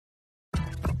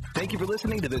Thank you for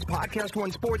listening to this Podcast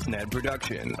One Sportsnet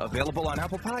production, available on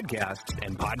Apple Podcasts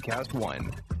and Podcast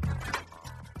One.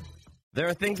 There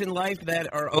are things in life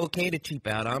that are okay to cheap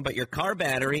out on, but your car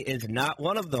battery is not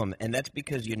one of them, and that's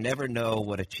because you never know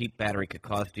what a cheap battery could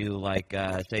cost you, like,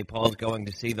 say, Paul's going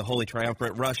to see the Holy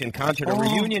Triumphant Russian concert or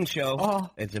reunion show.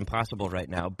 It's impossible right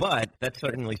now, but that's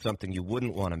certainly something you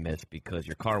wouldn't want to miss because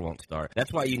your car won't start.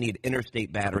 That's why you need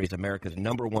Interstate Batteries, America's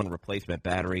 #1 replacement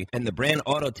battery, and the brand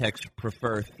Autotechs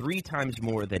prefer 3 times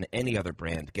more than any other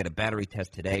brand. Get a battery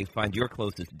test today. Find your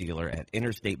closest dealer at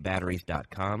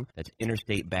interstatebatteries.com. That's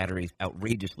Interstate Batteries.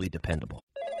 Outrageously dependable.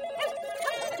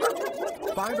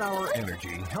 5-Hour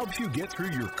Energy helps you get through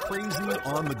your crazy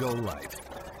on-the-go life.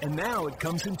 And now it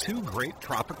comes in 2 great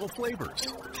tropical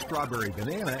flavors, strawberry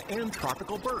banana and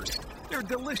tropical burst. They're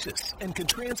delicious and can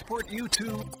transport you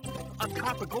to a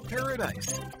tropical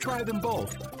paradise. Try them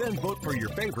both, then vote for your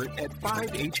favorite at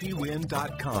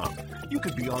 5hewin.com. You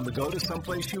could be on the go to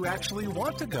someplace you actually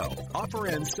want to go. Offer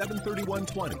ends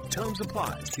 7/31/20. Terms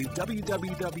apply. See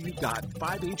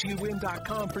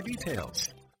www.5hewin.com for details.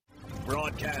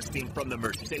 Broadcasting from the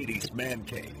Mercedes Man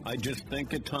Cave. I just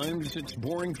think at times it's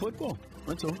boring football.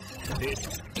 That's all.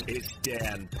 This is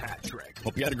Dan Patrick.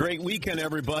 Hope you had a great weekend,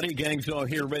 everybody. Gang's all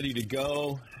here ready to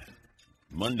go.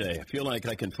 Monday. I feel like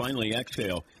I can finally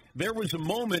exhale. There was a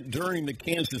moment during the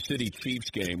Kansas City Chiefs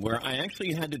game where I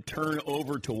actually had to turn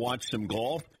over to watch some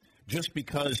golf just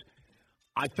because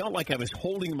I felt like I was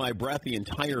holding my breath the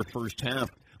entire first half.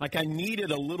 Like I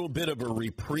needed a little bit of a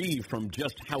reprieve from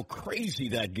just how crazy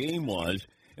that game was,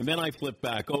 and then I flipped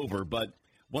back over. But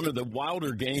one of the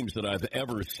wilder games that I've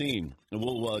ever seen. And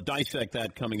we'll dissect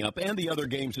that coming up, and the other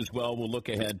games as well. We'll look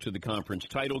ahead to the conference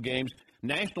title games.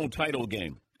 National title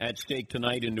game at stake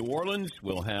tonight in New Orleans.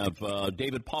 We'll have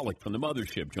David Pollack from the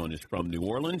Mothership join us from New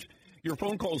Orleans. Your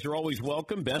phone calls are always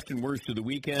welcome. Best and worst of the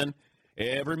weekend.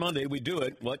 Every Monday we do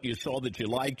it. What you saw that you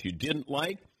liked, you didn't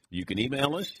like. You can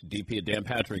email us,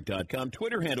 dp@danpatrick.com,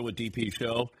 Twitter handle at DP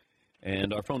Show,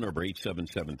 and our phone number,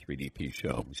 877-3DP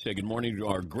Show. We say good morning to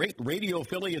our great radio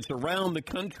affiliates around the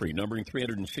country, numbering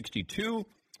 362,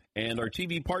 and our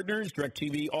TV partners,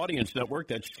 DirecTV Audience Network,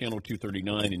 that's Channel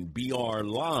 239 and BR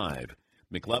Live.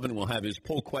 McLovin will have his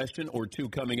poll question or 2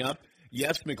 coming up.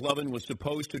 Yes, McLovin was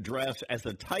supposed to dress as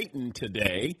a Titan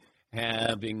today,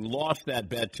 having lost that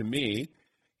bet to me.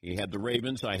 He had the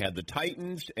Ravens, I had the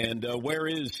Titans, and where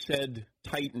is said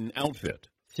Titan outfit?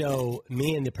 So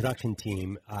me and the production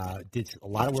team did a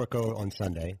lot of work on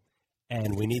Sunday,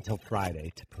 and we need till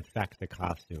Friday to perfect the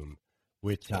costume,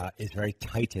 which is very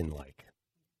Titan-like.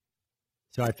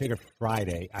 So I figured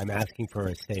Friday, I'm asking for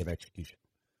a stay of execution.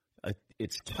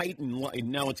 It's Titan.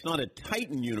 Now, it's not a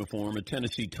Titan uniform, a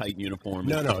Tennessee Titan uniform.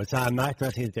 No, it's I'm not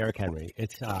dressing as Derrick Henry.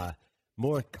 It's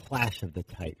more Clash of the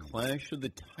Titans. Clash of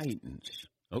the Titans.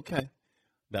 Okay.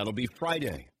 That'll be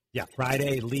Friday. Yeah,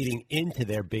 Friday leading into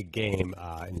their big game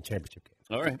in the championship game.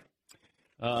 All right.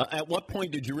 At what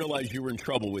point did you realize you were in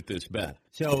trouble with this bet?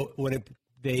 So when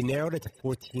they narrowed it to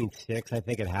 14-6, I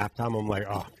think, at halftime, I'm like,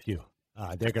 oh, phew.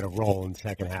 They're going to roll in the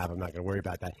second half. I'm not going to worry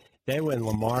about that. Then when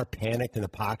Lamar panicked in the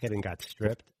pocket and got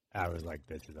stripped, I was like,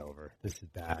 this is over. This is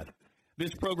bad.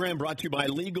 This program brought to you by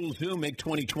LegalZoom. Make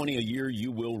 2020 a year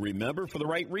you will remember for the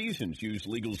right reasons. Use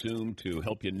LegalZoom to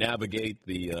help you navigate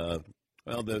the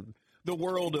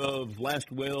world of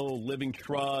last will, living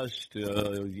trust,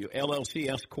 LLC,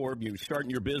 S Corp. You're starting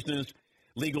your business.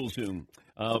 LegalZoom.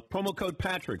 Promo code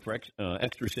Patrick for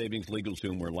extra savings.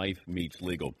 LegalZoom, where life meets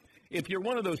legal. If you're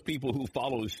one of those people who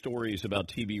follows stories about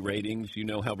TV ratings, you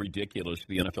know how ridiculous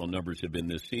the NFL numbers have been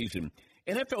this season.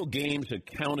 NFL games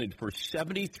accounted for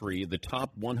 73 of the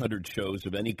top 100 shows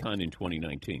of any kind in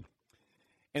 2019.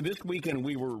 And this weekend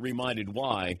we were reminded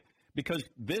why, because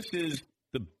this is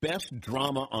the best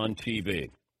drama on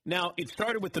TV. Now, it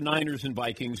started with the Niners and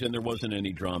Vikings, and there wasn't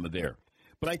any drama there.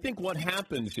 But I think what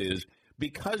happens is,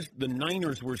 because the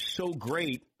Niners were so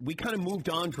great, we kind of moved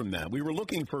on from that. We were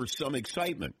looking for some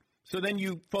excitement. So then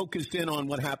you focused in on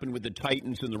what happened with the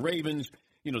Titans and the Ravens.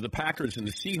 You know, the Packers and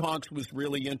the Seahawks was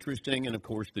really interesting, and, of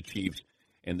course, the Chiefs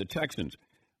and the Texans.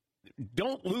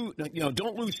 Don't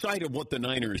lose sight of what the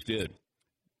Niners did.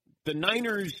 The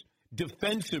Niners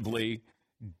defensively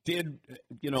did,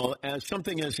 as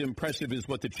something as impressive as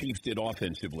what the Chiefs did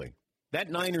offensively. That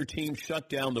Niner team shut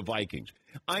down the Vikings.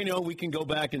 I know we can go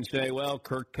back and say, well,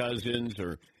 Kirk Cousins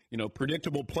or,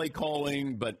 predictable play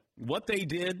calling, but what they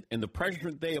did and the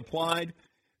pressure they applied,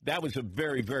 that was a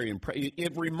very, very impressive.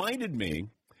 It reminded me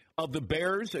of the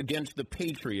Bears against the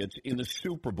Patriots in the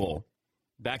Super Bowl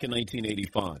back in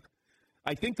 1985.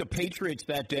 I think the Patriots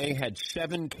that day had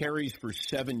 7 carries for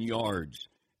 7 yards,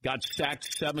 got sacked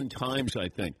 7 times, I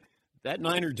think. that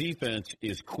Niner defense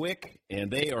is quick,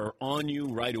 and they are on you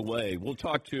right away. We'll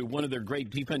talk to one of their great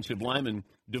defensive linemen,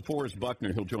 DeForest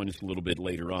Buckner. He'll join us a little bit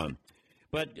later on.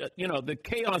 But, the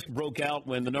chaos broke out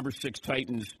when the number 6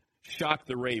 Titans shocked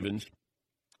the Ravens.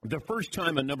 The first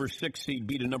time a number 6 seed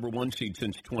beat a number 1 seed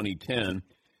since 2010.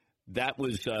 That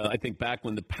was, I think, back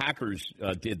when the Packers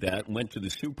did that and went to the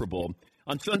Super Bowl.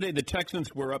 On Sunday, the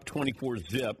Texans were up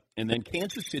 24-0, and then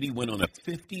Kansas City went on a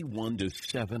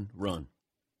 51-7 run.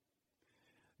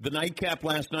 The nightcap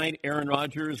last night, Aaron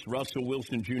Rodgers, Russell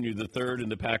Wilson Jr. III,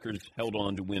 and the Packers held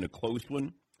on to win a close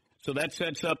one. So that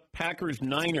sets up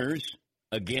Packers-Niners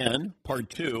again, part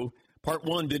 2. Part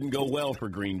 1 didn't go well for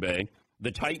Green Bay.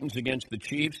 The Titans against the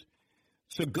Chiefs.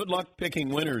 So good luck picking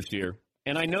winners here.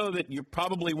 And I know that you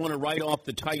probably want to write off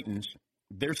the Titans.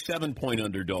 They're 7-point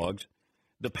underdogs.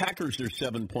 The Packers are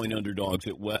 7-point underdogs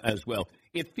as well.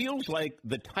 It feels like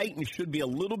the Titans should be a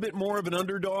little bit more of an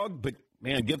underdog, but,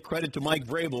 man, give credit to Mike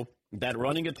Vrabel, that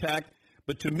running attack.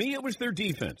 But to me, it was their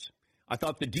defense. I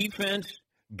thought the defense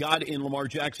got in Lamar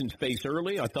Jackson's face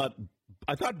early. I thought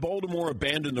Baltimore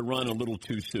abandoned the run a little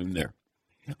too soon there.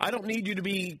 I don't need you to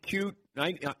be cute.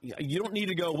 You don't need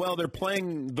to go, well, they're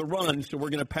playing the run, so we're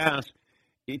going to pass.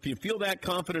 If you feel that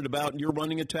confident about your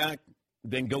running attack,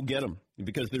 then go get them,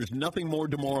 because there's nothing more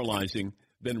demoralizing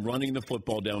than running the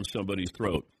football down somebody's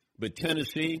throat. But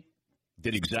Tennessee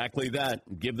did exactly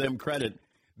that. Give them credit.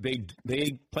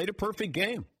 They played a perfect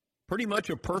game, pretty much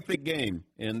a perfect game,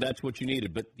 and that's what you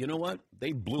needed. But you know what?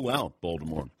 They blew out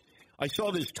Baltimore. I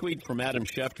saw this tweet from Adam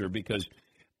Schefter, because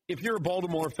if you're a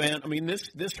Baltimore fan, I mean,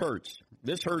 this hurts.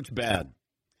 This hurts bad,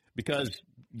 because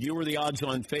you were the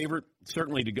odds-on favorite,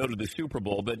 certainly to go to the Super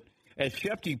Bowl. But as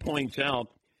Schefter points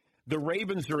out, the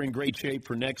Ravens are in great shape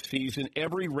for next season.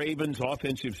 Every Ravens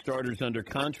offensive starter is under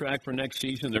contract for next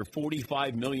season. They're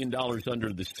 $45 million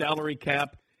under the salary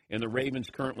cap, and the Ravens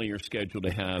currently are scheduled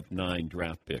to have 9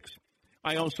 draft picks.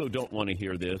 I also don't want to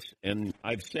hear this, and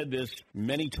I've said this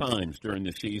many times during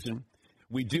the season.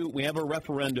 We have a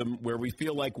referendum where we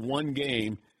feel like one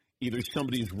game, either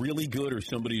somebody's really good or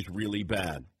somebody's really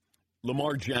bad.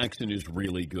 Lamar Jackson is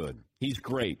really good. He's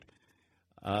great.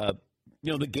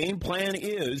 The game plan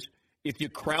is, if you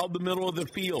crowd the middle of the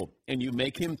field and you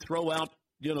make him throw out,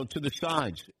 to the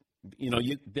sides,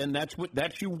 then that's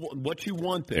what you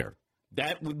want there.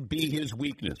 That would be his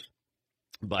weakness.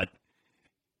 But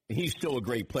he's still a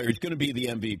great player. He's going to be the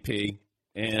MVP,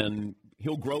 and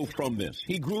he'll grow from this.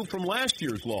 He grew from last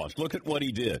year's loss. Look at what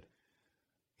he did.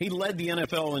 He led the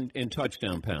NFL in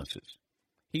touchdown passes.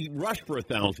 He rushed for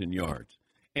 1,000 yards,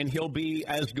 and he'll be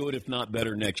as good, if not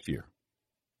better, next year.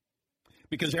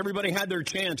 Because everybody had their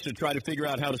chance to try to figure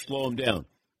out how to slow him down.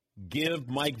 Give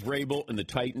Mike Vrabel and the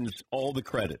Titans all the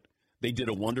credit. They did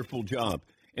a wonderful job.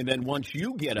 And then once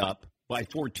you get up by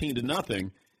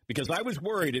 14-0, because I was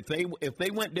worried if they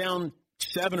went down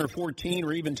 7 or 14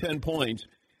 or even 10 points,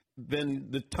 then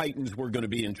the Titans were going to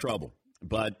be in trouble.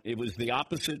 But it was the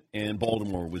opposite, and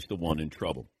Baltimore was the one in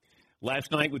trouble.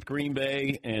 Last night with Green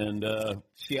Bay and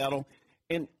Seattle,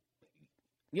 and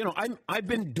I've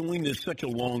been doing this such a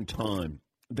long time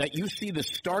that you see the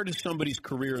start of somebody's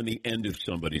career and the end of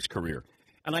somebody's career.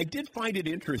 And I did find it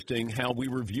interesting how we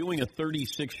were viewing a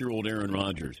 36-year-old Aaron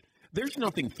Rodgers. There's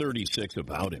nothing 36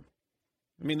 about him.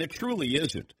 I mean, there truly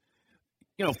isn't.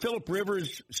 Phillip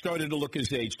Rivers started to look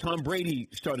his age. Tom Brady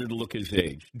started to look his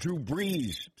age. Drew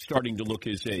Brees starting to look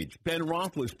his age. Ben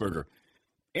Roethlisberger.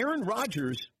 Aaron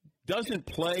Rodgers doesn't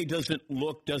play, doesn't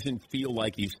look, doesn't feel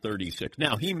like he's 36.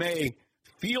 Now, he may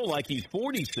feel like he's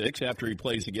 46 after he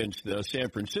plays against San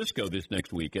Francisco this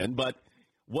next weekend, but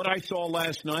what I saw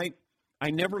last night, I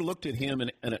never looked at him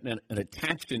and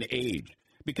attached an age,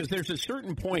 because there's a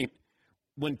certain point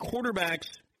when quarterbacks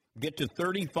get to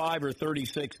 35 or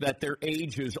 36 that their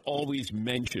age is always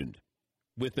mentioned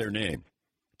with their name.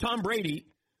 Tom Brady,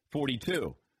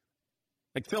 42.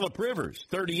 Like Phillip Rivers,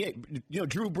 38.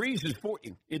 Drew Brees is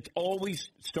 40. It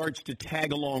always starts to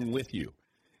tag along with you.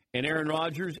 And Aaron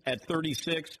Rodgers at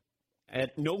 36,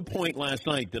 at no point last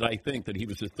night did I think that he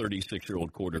was a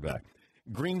 36-year-old quarterback.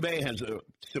 Green Bay has a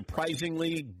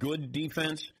surprisingly good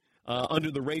defense,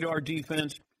 under-the-radar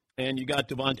defense, and you got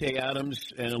Devontae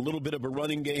Adams and a little bit of a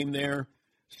running game there.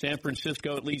 San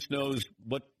Francisco at least knows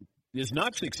what is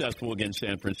not successful against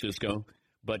San Francisco,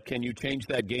 but can you change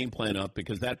that game plan up,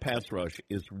 because that pass rush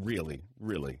is really,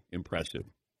 really impressive.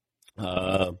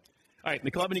 All right,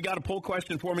 McLovin, you got a poll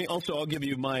question for me? Also, I'll give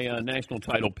you my national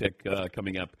title pick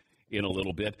coming up in a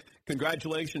little bit.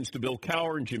 Congratulations to Bill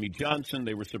Cowher and Jimmy Johnson.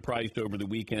 They were surprised over the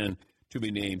weekend to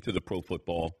be named to the Pro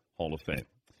Football Hall of Fame.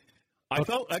 I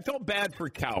felt bad for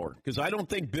Cowher, because I don't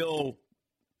think Bill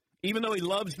Even though he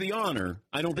loves the honor,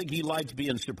 I don't think he likes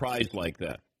being surprised like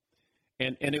that.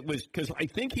 And it was because I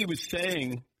think he was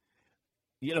saying,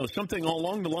 something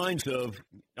along the lines of,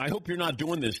 I hope you're not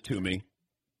doing this to me.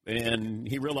 And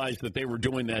he realized that they were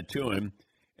doing that to him.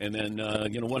 And then,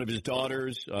 one of his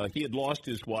daughters, he had lost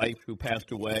his wife who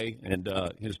passed away, and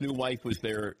his new wife was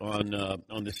there on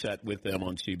the set with them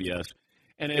on CBS.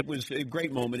 And it was a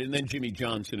great moment. And then Jimmy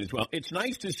Johnson as well. It's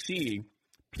nice to see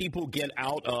people get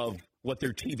out of what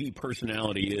their TV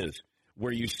personality is,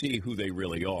 where you see who they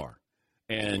really are.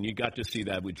 And you got to see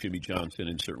that with Jimmy Johnson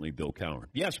and certainly Bill Cowher.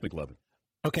 Yes, McLevin.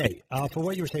 Okay, for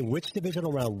what you were saying, which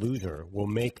divisional round loser will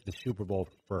make the Super Bowl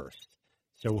first?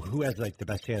 So who has the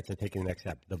best chance of taking the next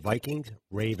step? The Vikings,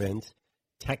 Ravens,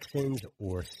 Texans,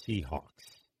 or Seahawks?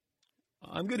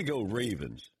 I'm going to go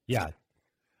Ravens. Yeah.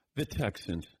 The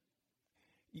Texans.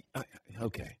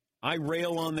 Okay. I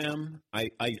rail on them.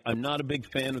 I'm not a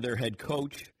big fan of their head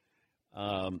coach.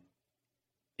 And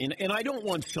I don't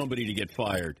want somebody to get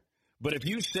fired. But if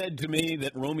you said to me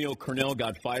that Romeo Cornell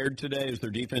got fired today as their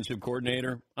defensive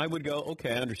coordinator, I would go,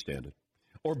 okay, I understand it.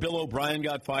 Or Bill O'Brien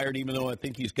got fired, even though I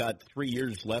think he's got 3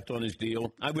 years left on his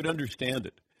deal, I would understand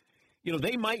it.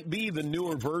 They might be the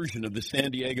newer version of the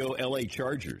San Diego L.A.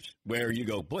 Chargers, where you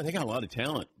go, boy, they got a lot of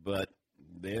talent, but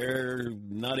they're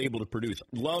not able to produce.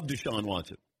 Love Deshaun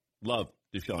Watson.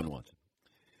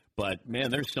 But,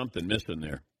 man, there's something missing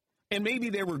there. And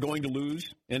maybe they were going to lose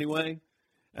anyway.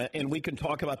 And we can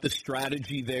talk about the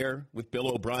strategy there with Bill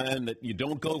O'Brien, that you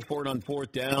don't go for it on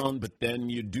fourth down, but then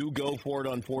you do go for it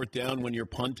on fourth down when you're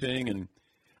punting. And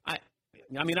I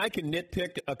can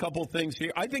nitpick a couple things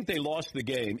here. I think they lost the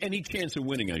game, any chance of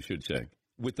winning, I should say,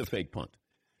 with the fake punt.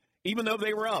 Even though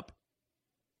they were up,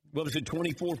 what was it,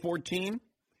 24-14?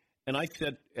 And I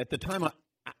said at the time,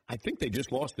 I think they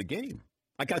just lost the game.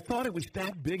 I thought it was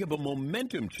that big of a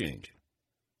momentum change.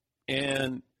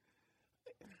 And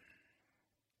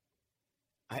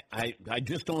I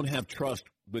just don't have trust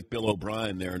with Bill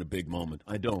O'Brien there in a big moment.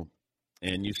 I don't.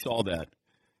 And you saw that.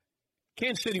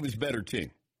 Kansas City was a better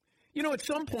team. At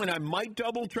some point I might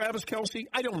double Travis Kelce.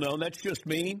 I don't know. That's just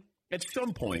me. At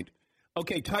some point.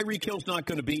 Okay, Tyreek Hill's not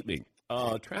going to beat me.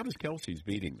 Travis Kelce's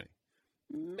beating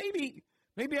me.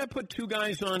 Maybe I put 2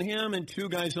 guys on him and 2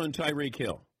 guys on Tyreek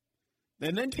Hill.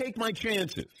 And then take my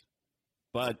chances.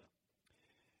 But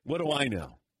what do I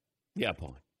know? Yeah,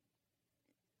 Paul.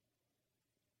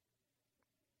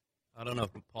 I don't know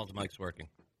if Paul's mic's working.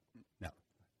 No.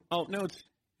 Oh, no,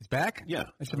 it's back? Yeah.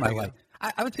 That's my light.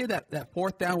 I would say that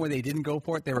fourth down where they didn't go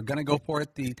for it, they were going to go for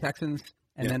it, the Texans,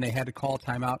 and then they had to call a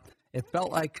timeout. It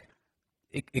felt like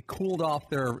it cooled off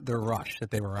their rush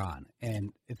that they were on.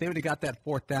 And if they would have got that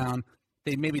fourth down,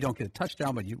 they maybe don't get a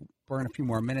touchdown, but you burn a few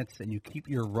more minutes and you keep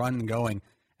your run going.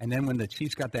 And then when the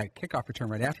Chiefs got that kickoff return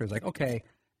right after, it was like, okay,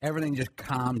 everything just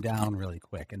calmed down really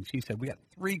quick. And she said, we got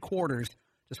 3 quarters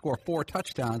to score 4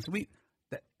 touchdowns. We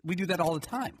do that all the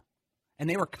time. And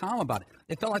they were calm about it.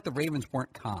 It felt like the Ravens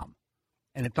weren't calm.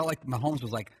 And it felt like Mahomes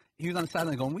was like, he was on the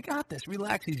sideline going, we got this,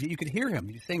 relax. You could hear him.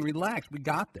 He's saying, relax, we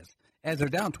got this. As they're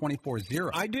down 24-0.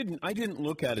 I didn't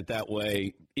look at it that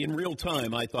way. In real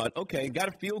time, I thought, okay, got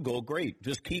a field goal, great.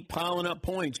 Just keep piling up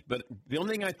points. But the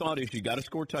only thing I thought is you got to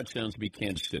score touchdowns to beat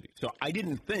Kansas City. So I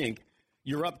didn't think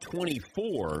you're up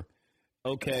 24,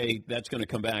 okay, that's going to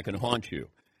come back and haunt you.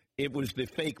 It was the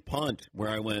fake punt where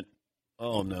I went,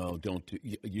 oh, no,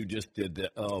 you just did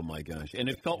that. Oh, my gosh. And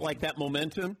it felt like that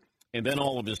momentum. And then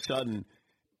all of a sudden,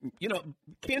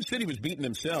 Kansas City was beating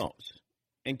themselves.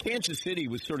 And Kansas City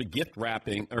was sort of gift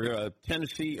wrapping, or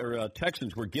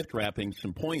Texans were gift wrapping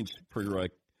some points for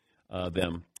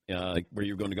them, where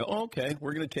you're going to go, oh, okay,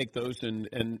 we're going to take those,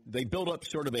 and they built up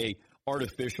sort of a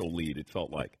artificial lead. It felt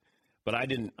like, but I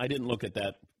didn't look at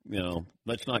that.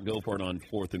 Let's not go for it on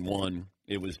 4th and 1.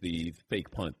 It was the fake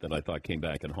punt that I thought came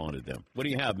back and haunted them. What do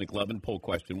you have, McLevin? Poll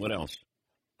question. What else?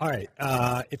 All right.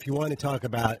 If you want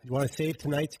to save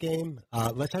tonight's game,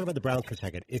 let's talk about the Browns for a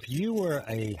second. If you were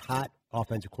a hot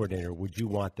offensive coordinator, would you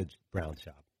want the Browns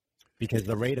job? Because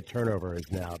the rate of turnover is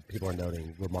now, people are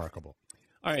noting, remarkable.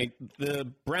 All right.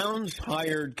 The Browns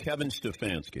hired Kevin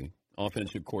Stefanski,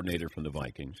 offensive coordinator from the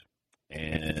Vikings.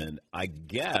 And I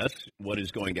guess what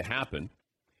is going to happen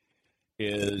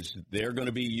is they're going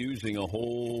to be using a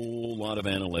whole lot of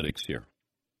analytics here.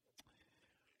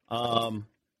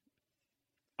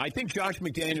 I think Josh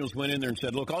McDaniels went in there and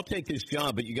said, look, I'll take this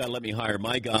job, but you got to let me hire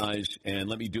my guys and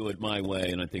let me do it my way.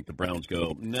 And I think the Browns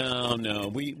go,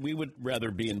 no, we would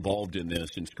rather be involved in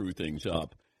this and screw things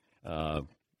up. And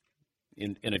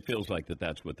it feels like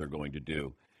that's what they're going to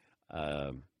do.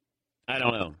 I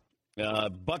don't know.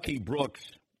 Bucky Brooks,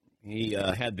 he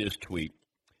had this tweet.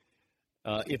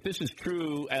 If this is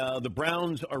true, the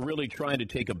Browns are really trying to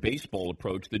take a baseball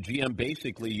approach. The GM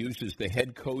basically uses the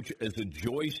head coach as a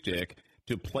joystick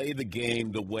to play the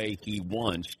game the way he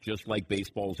wants, just like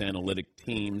baseball's analytic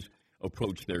teams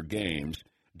approach their games.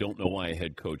 Don't know why a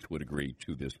head coach would agree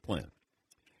to this plan.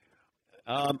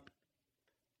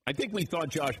 I think we thought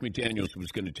Josh McDaniels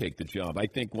was going to take the job. I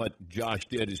think what Josh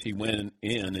did is he went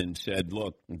in and said,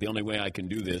 look, the only way I can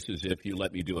do this is if you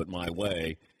let me do it my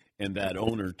way. And that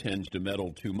owner tends to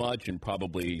meddle too much and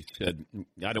probably said,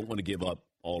 I don't want to give up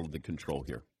all of the control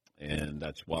here. And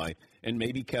that's why. And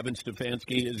maybe Kevin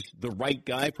Stefanski is the right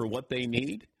guy for what they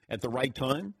need at the right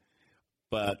time.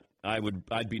 But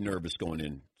I'd be nervous going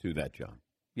into that job.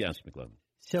 Yes, McLevin.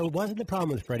 So wasn't the problem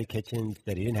with Freddie Kitchens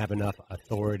that he didn't have enough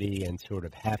authority and sort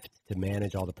of heft to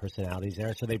manage all the personalities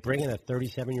there? So they bring in a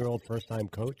 37-year-old first-time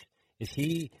coach.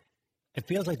 It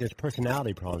feels like there's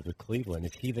personality problems with Cleveland.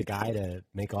 Is he the guy to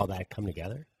make all that come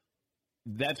together?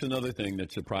 That's another thing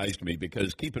that surprised me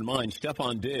because keep in mind,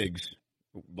 Stephon Diggs,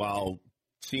 while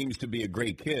seems to be a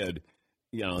great kid,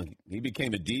 he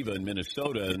became a diva in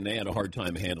Minnesota, and they had a hard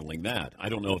time handling that. I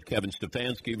don't know if Kevin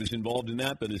Stefanski was involved in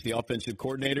that, but as the offensive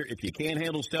coordinator, if you can't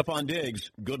handle Stephon Diggs,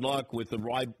 good luck with the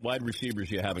wide receivers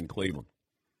you have in Cleveland.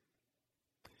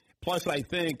 Plus, I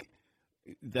think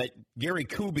that Gary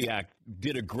Kubiak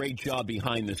did a great job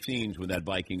behind the scenes with that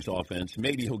Vikings offense.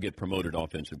 Maybe he'll get promoted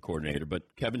offensive coordinator, but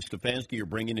Kevin Stefanski, you're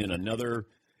bringing in another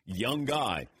young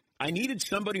guy. I needed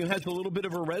somebody who has a little bit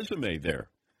of a resume there.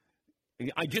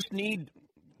 I just need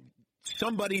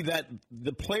somebody that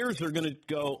the players are going to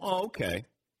go, oh, okay,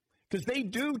 because they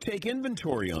do take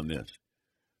inventory on this.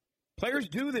 Players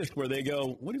do this where they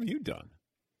go, what have you done?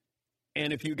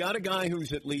 And if you got a guy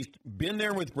who's at least been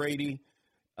there with Brady,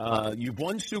 you've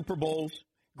won Super Bowls.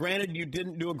 Granted, you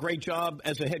didn't do a great job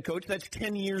as a head coach. That's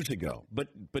 10 years ago.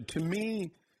 But to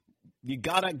me, you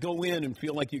got to go in and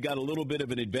feel like you got a little bit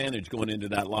of an advantage going into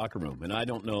that locker room. And I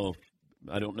don't know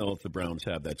if the Browns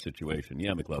have that situation.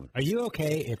 Yeah, McLevin. Are you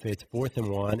okay if it's 4th and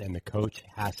 1 and the coach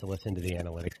has to listen to the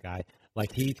analytics guy?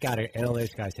 Like he's got an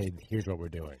analytics guy say, here's what we're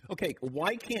doing. Okay,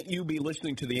 why can't you be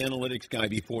listening to the analytics guy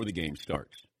before the game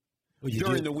starts?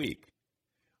 During the week.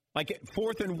 Like at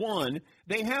 4th and 1,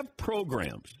 they have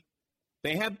programs.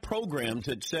 They have programs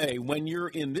that say when you're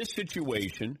in this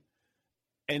situation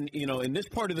and, in this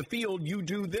part of the field, you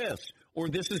do this or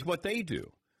this is what they do.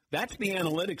 That's the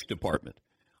analytics department.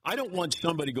 I don't want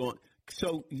somebody going,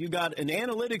 so you got an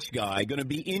analytics guy going to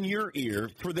be in your ear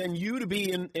for then you to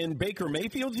be in Baker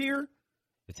Mayfield's ear?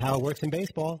 It's how it works in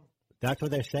baseball. That's what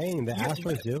they're saying. The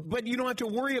Astros do. But you don't have to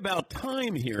worry about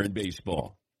time here in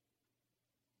baseball.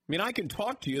 I mean, I can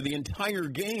talk to you the entire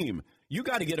game. You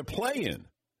got to get a play in.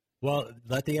 Well,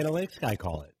 let the analytics guy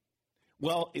call it.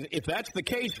 Well, if that's the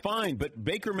case, fine. But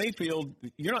Baker Mayfield,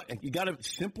 you got to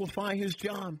simplify his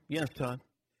job. Yes, Todd.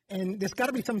 And there's got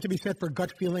to be something to be said for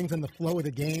gut feelings and the flow of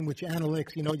the game, which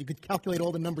analytics, you could calculate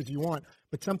all the numbers you want,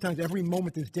 but sometimes every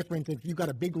moment is different. If you've got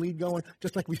a big lead going,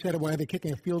 just like we said, why they're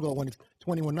kicking a field goal when it's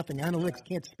 21-0, analytics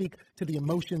can't speak to the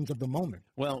emotions of the moment.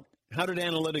 Well, how did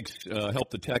analytics help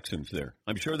the Texans there?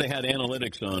 I'm sure they had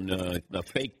analytics on a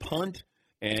fake punt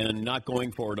and not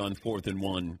going for it on 4th and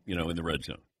 1, in the red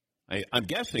zone. I'm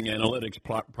guessing analytics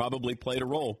probably played a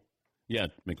role. Yeah,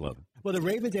 McLevin. Well, the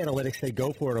Ravens analytics say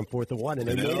go for it on 4th and 1, and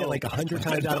they made it like 100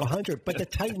 times out of 100. But the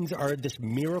Titans are this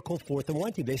miracle 4th and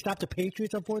 1 team. They stopped the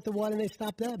Patriots on 4th and 1, and they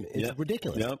stopped them. It's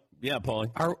ridiculous. Yep. Yeah,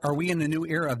 Paulie. Are we in the new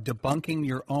era of debunking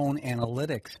your own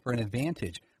analytics for an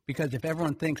advantage? Because if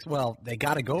everyone thinks, well, they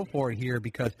got to go for it here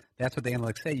because that's what the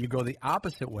analytics say, you go the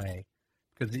opposite way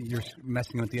because you're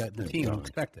messing with the team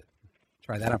unexpected.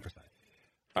 Try that on for size.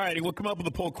 All righty, we'll come up with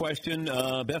a poll question.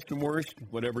 Best and worst,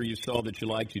 whatever you saw that you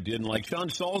liked, you didn't like. Sean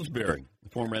Salisbury, the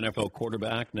former NFL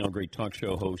quarterback, now a great talk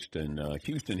show host in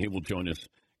Houston. He will join us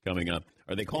coming up.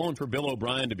 Are they calling for Bill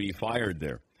O'Brien to be fired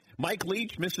there? Mike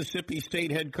Leach, Mississippi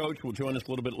State head coach, will join us a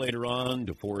little bit later on.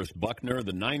 DeForest Buckner,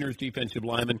 the Niners defensive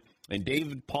lineman, and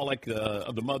David Pollack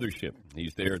of the Mothership.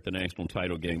 He's there at the national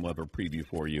title game. We'll have a preview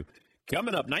for you.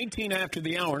 Coming up, 19 after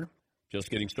the hour. Just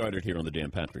getting started here on the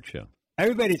Dan Patrick Show.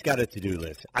 Everybody's got a to-do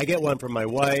list. I get one from my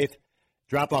wife,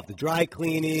 drop off the dry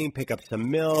cleaning, pick up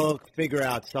some milk, figure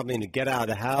out something to get out of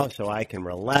the house so I can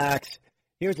relax.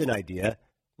 Here's an idea.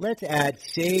 Let's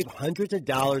save hundreds of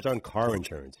dollars on car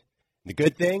insurance. The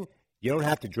good thing, you don't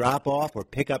have to drop off or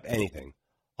pick up anything.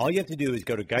 All you have to do is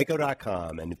go to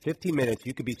geico.com, and in 15 minutes,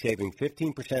 you could be saving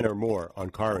 15% or more on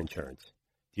car insurance.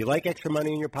 Do you like extra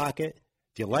money in your pocket?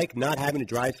 Do you like not having to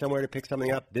drive somewhere to pick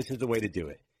something up? This is the way to do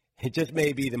it. It just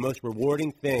may be the most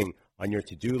rewarding thing on your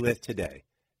to-do list today.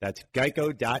 That's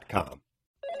geico.com.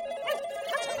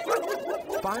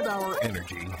 5-Hour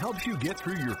Energy helps you get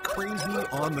through your crazy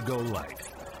on-the-go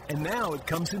life. And now it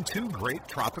comes in 2 great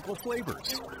tropical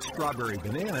flavors, Strawberry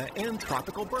Banana and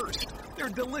Tropical Burst. They're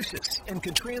delicious and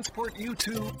can transport you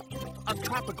to a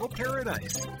tropical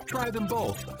paradise. Try them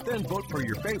both, then vote for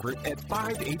your favorite at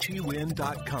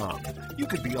 5hewin.com. You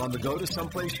could be on the go to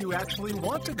someplace you actually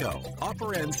want to go.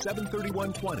 Offer ends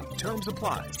 7/31/20. Terms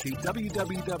apply. See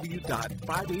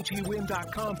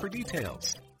www.5hewin.com for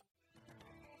details.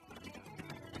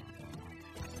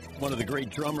 One of the great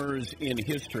drummers in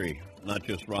history, not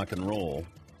just rock and roll,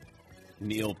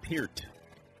 Neil Peart.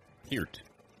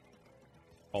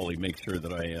 Paulie, make sure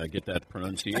that I get that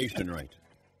pronunciation right.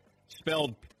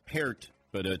 Spelled Peart,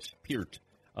 but it's Peart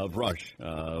of Rush.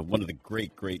 One of the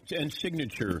great, and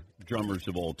signature drummers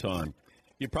of all time.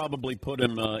 You probably put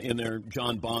him in there.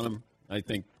 John Bonham, I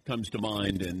think, comes to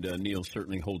mind, and Neil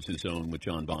certainly holds his own with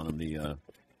John Bonham, the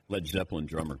Led Zeppelin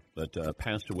drummer, that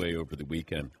passed away over the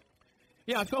weekend.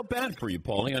 Yeah, I felt bad for you,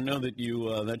 Paulie. I know that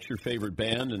that's your favorite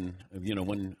band, and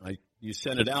when you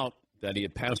sent it out that he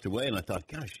had passed away, and I thought,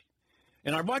 gosh.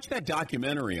 And I watched that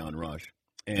documentary on Rush,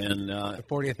 and the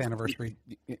 40th anniversary.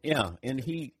 Yeah, and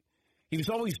he was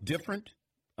always different.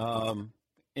 And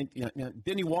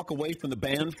didn't he walk away from the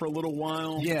band for a little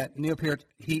while? Yeah, Neil Peart.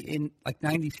 He in like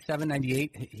 97,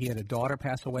 98, he had a daughter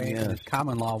pass away, and his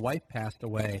common-law wife passed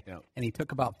away, and he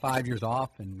took about 5 years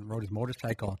off and rode his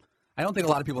motorcycle. I don't think a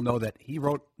lot of people know that he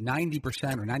wrote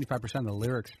 90% or 95% of the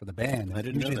lyrics for the band. I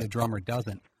didn't Usually know that. The drummer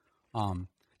doesn't. I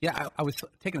was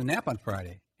taking a nap on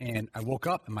Friday, and I woke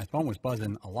up, and my phone was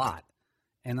buzzing a lot.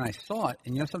 And I saw it,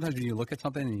 and sometimes when you look at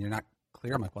something and you're not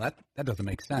clear, I'm like, well, that doesn't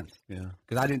make sense. Yeah.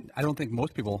 Because I don't think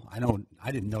most people, I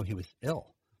didn't know he was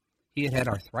ill. He had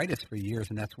arthritis for years,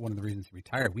 and that's one of the reasons he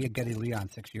retired. We had Geddy Lee on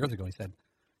 6 years ago. He said,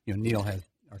 Neil has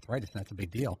arthritis, and that's a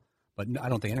big deal. But I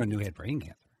don't think anyone knew he had brain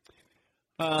cancer.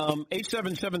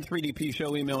 877-3DP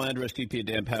Show, email address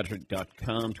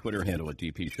dp@danpatrick.com, Twitter handle at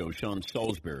DP Show. Sean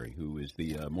Salisbury, who is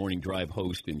the morning drive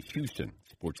host in Houston,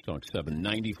 Sports Talk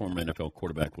 790, former NFL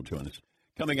quarterback, will join us.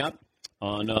 Coming up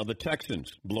on the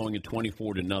Texans blowing a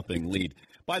 24-0 lead.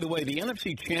 By the way, the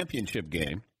NFC Championship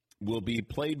game will be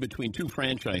played between 2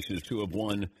 franchises who have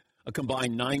won a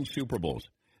combined 9 Super Bowls.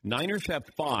 Niners have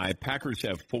 5, Packers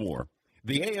have 4.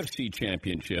 The AFC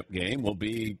Championship game will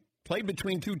be played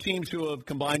between 2 teams who have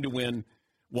combined to win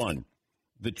 1.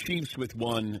 The Chiefs with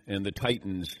 1 and the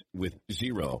Titans with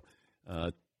 0.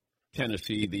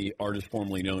 Tennessee, the artist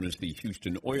formerly known as the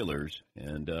Houston Oilers,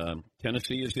 and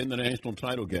Tennessee is in the national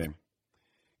title game.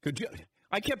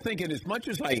 I kept thinking, as much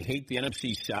as I hate the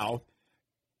NFC South,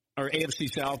 or AFC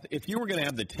South, if you were going to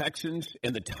have the Texans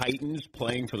and the Titans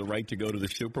playing for the right to go to the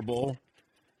Super Bowl,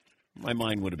 my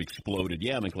mind would have exploded.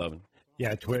 Yeah, McLovin.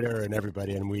 Yeah, Twitter and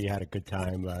everybody, and we had a good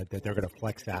time that they're going to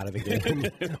flex out of the game,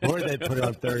 or they put it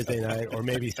on Thursday night, or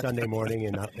maybe Sunday morning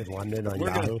in London on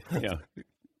Yahoo.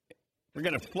 We're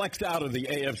going to flex out of the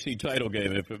AFC title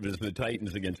game if it was the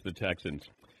Titans against the Texans.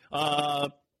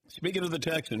 Speaking of the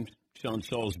Texans, Sean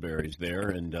Salisbury's there,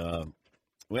 and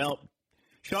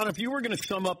Sean, if you were going to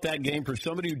sum up that game for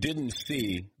somebody who didn't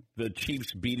see the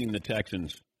Chiefs beating the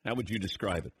Texans, how would you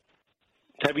describe it?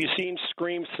 Have you seen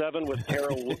Scream 7 with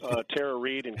Tara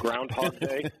Reid in Groundhog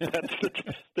Day? That's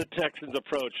the Texans'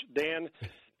 approach. Dan,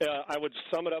 I would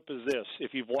sum it up as this.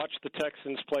 If you've watched the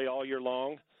Texans play all year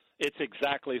long, it's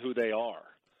exactly who they are.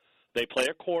 They play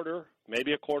a quarter,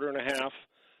 maybe a quarter and a half.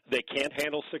 They can't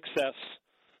handle success.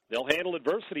 They'll handle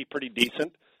adversity pretty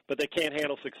decent, but they can't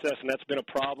handle success, and that's been a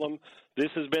problem. This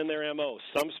has been their M.O.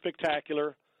 Some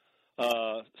spectacular,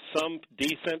 some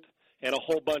decent, and a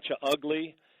whole bunch of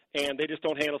ugly. And they just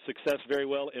don't handle success very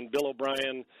well. And Bill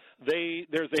O'Brien,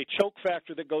 there's a choke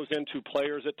factor that goes into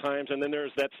players at times, and then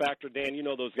there's that factor, Dan, you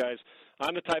know those guys.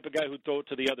 I'm the type of guy who'd throw it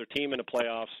to the other team in the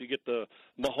playoffs. You get the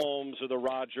Mahomes or the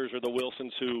Rodgers or the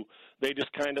Wilsons who they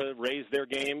just kind of raise their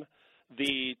game.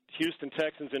 The Houston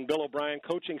Texans and Bill O'Brien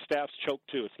coaching staffs choke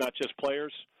too. It's not just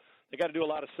players. They got to do a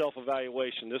lot of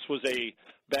self-evaluation. This was a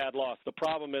bad loss. The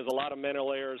problem is a lot of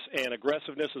mental errors, and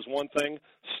aggressiveness is one thing,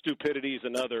 stupidity is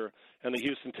another. And the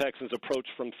Houston Texans approach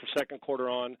from second quarter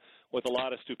on with a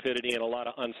lot of stupidity and a lot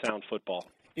of unsound football.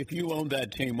 If you owned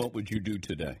that team, what would you do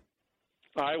today?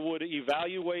 I would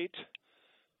evaluate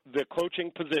the coaching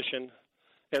position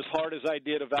as hard as I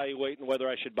did evaluating whether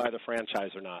I should buy the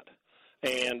franchise or not.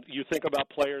 And you think about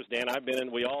players, Dan, I've been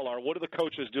in, we all are. What are the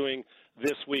coaches doing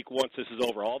this week once this is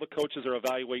over? All the coaches are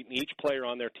evaluating each player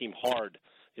on their team hard.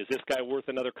 Is this guy worth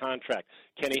another contract?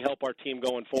 Can he help our team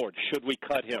going forward? Should we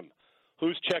cut him?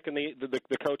 Who's checking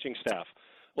the coaching staff?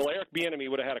 Well, Eric Bieniemy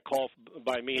would have had a call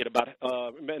by me at about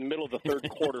in the middle of the third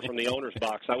quarter from the owner's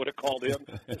box. I would have called him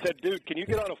and said, dude, can you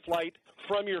get on a flight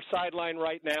from your sideline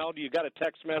right now? Do you got a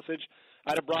text message?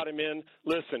 I'd have brought him in.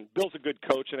 Listen, Bill's a good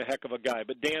coach and a heck of a guy.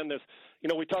 But, Dan,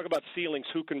 we talk about ceilings,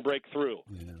 who can break through.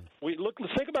 Yeah.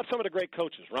 Let's think about some of the great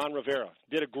coaches. Ron Rivera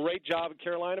did a great job at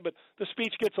Carolina, but the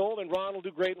speech gets old, and Ron will do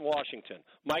great in Washington.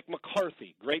 Mike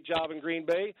McCarthy, great job in Green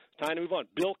Bay. Time to move on.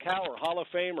 Bill Cowher, Hall of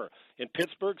Famer. In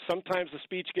Pittsburgh, sometimes the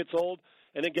speech gets old,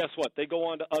 and then guess what? They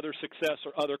go on to other success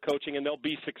or other coaching, and they'll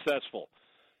be successful.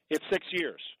 It's 6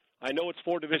 years. I know it's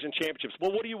 4 division championships.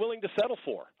 Well, what are you willing to settle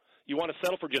for? You want to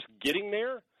settle for just getting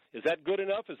there? Is that good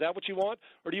enough? Is that what you want?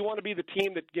 Or do you want to be the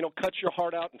team that, cuts your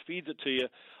heart out and feeds it to you?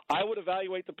 I would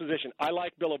evaluate the position. I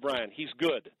like Bill O'Brien. He's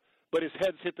good. But his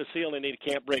head's hit the ceiling and he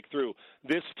can't break through.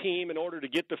 This team, in order to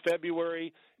get to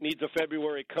February, needs a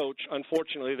February coach.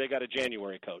 Unfortunately, they got a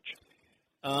January coach.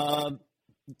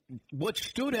 What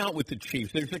stood out with the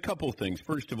Chiefs, there's a couple of things.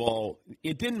 First of all,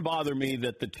 it didn't bother me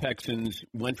that the Texans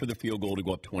went for the field goal to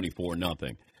go up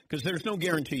 24-0. Because there's no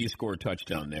guarantee you score a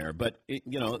touchdown there. But,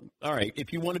 all right,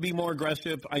 if you want to be more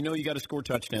aggressive, I know you got to score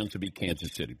touchdowns to beat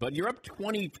Kansas City. But you're up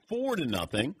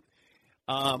 24-0.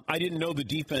 I didn't know the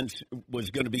defense was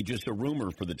going to be just a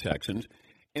rumor for the Texans.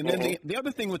 And then the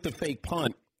other thing with the fake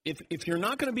punt, if you're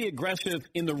not going to be aggressive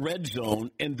in the red zone,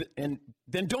 and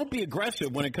then don't be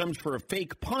aggressive when it comes for a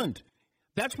fake punt.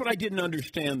 That's what I didn't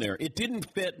understand there. It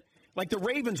didn't fit. Like the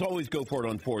Ravens always go for it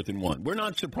on 4th and 1. We're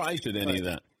not surprised at any of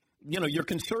that. You're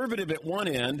conservative at one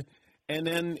end, and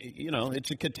then,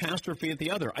 it's a catastrophe at the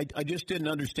other. I just didn't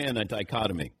understand that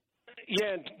dichotomy.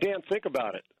 Yeah, and Dan, think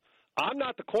about it. I'm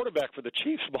not the quarterback for the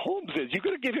Chiefs. Mahomes is. You're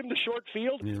going to give him the short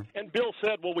field? Yeah. And Bill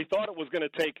said, well, we thought it was going to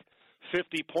take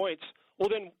 50 points. Well,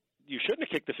 then you shouldn't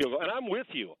have kicked the field goal. And I'm with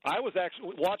you. I was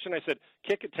actually watching. I said,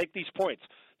 kick it, take these points.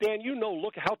 Dan,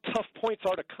 look how tough points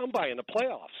are to come by in the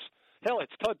playoffs. Hell,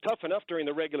 it's tough enough during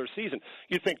the regular season.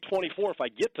 You think 24, if I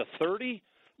get to 30,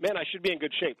 man, I should be in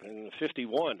good shape.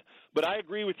 51. But I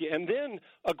agree with you. And then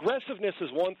aggressiveness is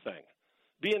one thing.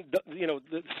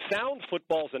 The sound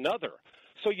football is another.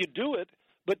 So you do it,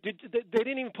 but they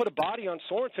didn't even put a body on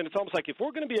Sorensen. It's almost like if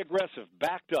we're going to be aggressive,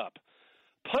 backed up,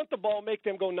 punt the ball, make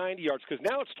them go 90 yards, because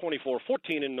now it's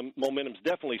 24-14 and the momentum's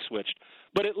definitely switched.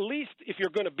 But at least if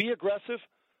you're going to be aggressive,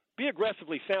 be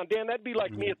aggressively sound. Dan, that'd be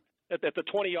like me at the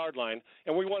 20-yard line,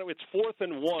 and it's 4th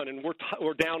and 1, and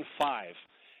we're down 5.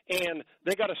 And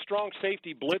they got a strong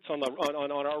safety blitz on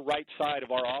our right side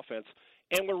of our offense,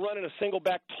 and we're running a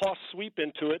single-back toss sweep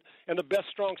into it, and the best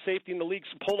strong safety in the league,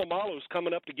 Polamalu, is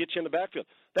coming up to get you in the backfield.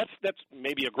 That's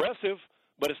maybe aggressive,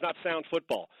 but it's not sound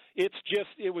football. It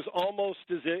was almost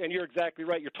as if, and you're exactly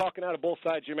right, you're talking out of both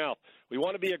sides of your mouth. We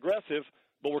want to be aggressive,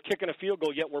 but we're kicking a field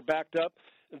goal, yet we're backed up.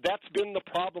 That's been the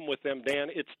problem with them, Dan.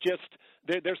 It's just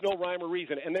there's no rhyme or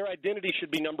reason, and their identity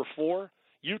should be number 4.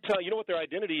 You know what their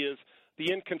identity is? The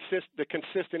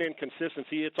consistent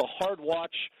inconsistency. It's a hard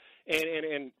watch,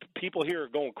 and people here are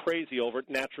going crazy over it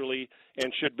naturally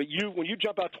and should. But when you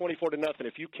jump out 24-0,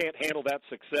 if you can't handle that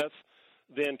success,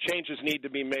 then changes need to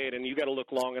be made, and you got to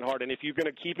look long and hard. And if you're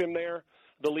going to keep him there,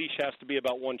 the leash has to be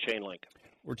about one chain link.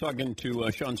 We're talking to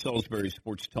Sean Salisbury,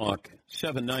 Sports Talk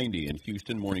 790 in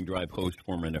Houston, Morning Drive host,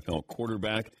 former NFL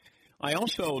quarterback. I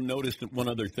also noticed one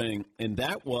other thing, and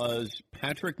that was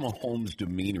Patrick Mahomes'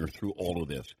 demeanor through all of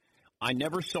this. I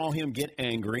never saw him get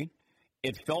angry.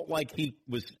 It felt like he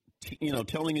was,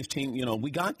 telling his team, we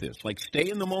got this. Like,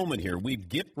 stay in the moment here. We've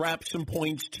gift-wrapped some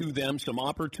points to them, some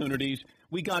opportunities.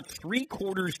 We got 3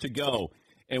 quarters to go.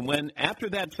 And after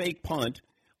that fake punt,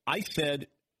 I said,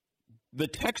 the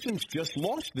Texans just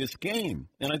lost this game.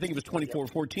 And I think it was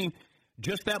 24-14.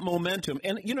 Just that momentum.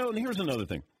 And, and here's another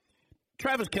thing.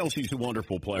 Travis Kelce's a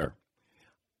wonderful player.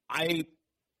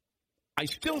 I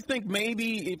still think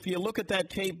maybe if you look at that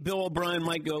tape, Bill O'Brien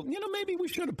might go, maybe we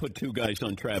should have put 2 guys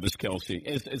on Travis Kelce.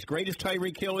 As great as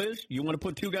Tyreek Hill is, you want to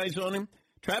put 2 guys on him?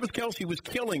 Travis Kelce was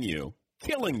killing you.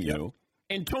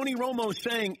 And Tony Romo's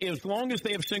saying as long as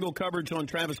they have single coverage on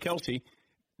Travis Kelce,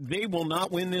 they will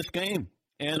not win this game.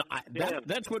 And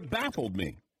that's what baffled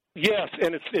me. Yes,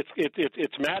 and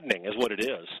it's maddening is what it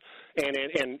is.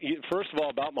 And first of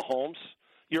all, about Mahomes,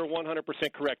 you're 100%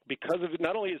 correct because of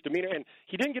not only his demeanor, and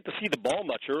he didn't get to see the ball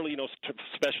much early,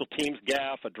 special teams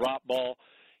gaff, a drop ball.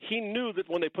 He knew that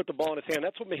when they put the ball in his hand,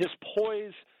 that's what his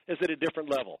poise is at a different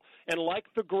level. And like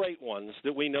the great ones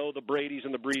that we know, the Bradys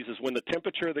and the Breezes, when the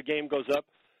temperature of the game goes up,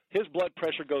 his blood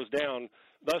pressure goes down.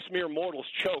 Thus, mere mortals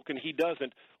choke, and he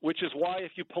doesn't, which is why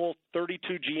if you pull 32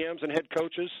 GMs and head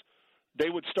coaches, they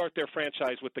would start their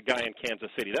franchise with the guy in Kansas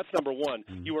City. That's number one.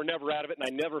 Mm-hmm. You were never out of it, and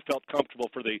I never felt comfortable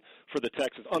for the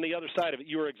Texans. On the other side of it,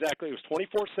 you were exactly. It was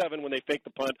 24-7 when they faked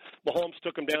the punt. Mahomes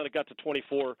took them down. It got to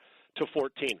 24-14.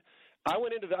 I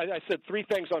went into I said three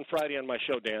things on Friday on my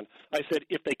show, Dan. I said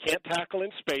if they can't tackle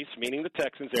in space, meaning the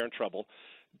Texans, they're in trouble.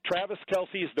 Travis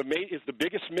Kelce is the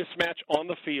biggest mismatch on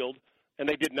the field, and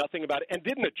they did nothing about it and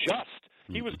didn't adjust.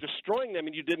 Mm-hmm. He was destroying them,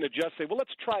 and you didn't adjust. Say, well,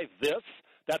 let's try this.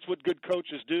 That's what good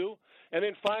coaches do. And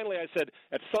then finally I said,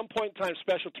 at some point in time,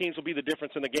 special teams will be the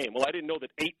difference in the game. Well, I didn't know that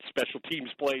 8 special teams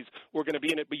plays were going to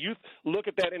be in it. But you look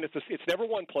at that, and it's never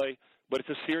one play, but it's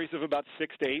a series of about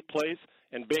 6 to 8 plays,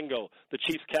 and bingo, the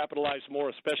Chiefs capitalized more,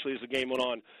 especially as the game went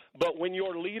on. But when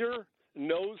your leader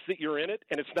knows that you're in it,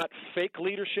 and it's not fake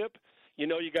leadership, you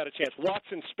know you got a chance.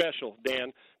 Watson's special,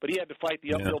 Dan, but he had to fight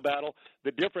the uphill battle.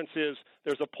 The difference is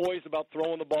there's a poise about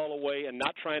throwing the ball away and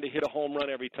not trying to hit a home run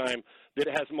every time that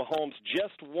has Mahomes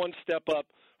just one step up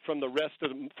from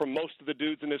from most of the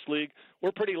dudes in this league.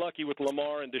 We're pretty lucky with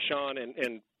Lamar and Deshaun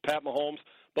and Pat Mahomes,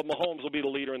 but Mahomes will be the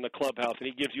leader in the clubhouse, and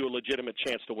he gives you a legitimate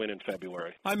chance to win in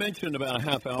February. I mentioned about a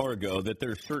half hour ago that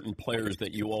there are certain players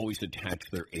that you always attach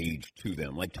their age to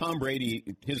them. Like Tom Brady,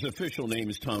 his official name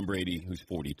is Tom Brady, who's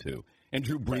 42. And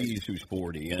Drew Brees, who's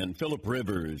 40, and Phillip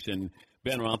Rivers, and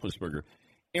Ben Roethlisberger.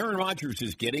 Aaron Rodgers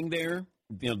is getting there.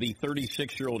 You know, the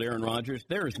 36-year-old Aaron Rodgers.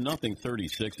 There is nothing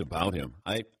 36 about him.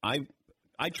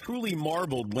 I truly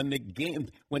marveled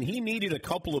when he needed a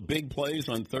couple of big plays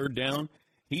on third down.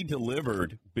 He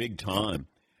delivered big time.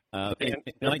 And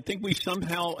I think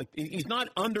he's not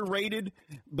underrated,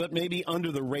 but maybe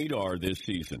under the radar this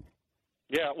season.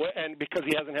 Yeah, well, and because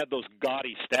he hasn't had those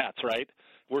gaudy stats, right?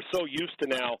 We're so used to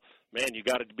now, man, you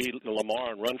got to be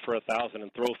Lamar and run for 1,000 and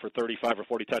throw for 35 or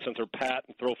 40 touchdowns, or Pat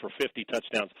and throw for 50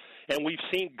 touchdowns. And we've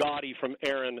seen gaudy from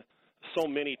Aaron so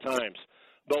many times.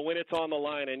 But when it's on the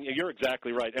line, and you're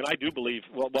exactly right, and I do believe,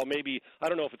 well, maybe, I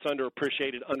don't know if it's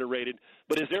underappreciated, underrated,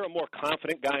 but is there a more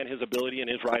confident guy in his ability in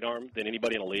his right arm than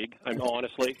anybody in the league? I mean,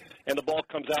 honestly. And the ball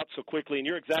comes out so quickly, and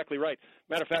you're exactly right.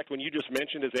 Matter of fact, when you just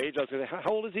mentioned his age, I was going to say,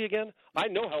 how old is he again? I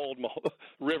know how old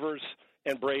Rivers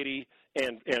and Brady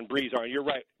and Brees are, and you're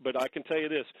right. But I can tell you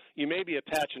this, you may be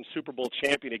attaching Super Bowl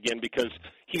champion again because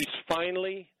he's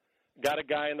finally got a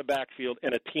guy in the backfield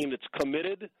and a team that's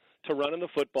committed to running the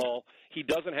football. He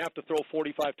doesn't have to throw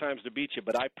 45 times to beat you,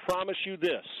 but I promise you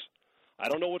this. I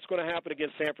don't know what's going to happen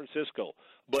against San Francisco,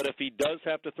 but if he does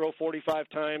have to throw 45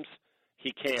 times,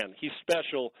 he can. He's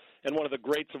special and one of the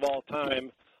greats of all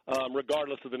time,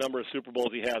 regardless of the number of Super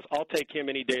Bowls he has. I'll take him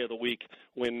any day of the week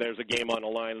when there's a game on the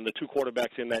line. And the two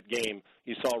quarterbacks in that game,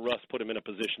 you saw Russ put him in a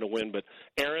position to win. But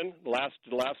Aaron, the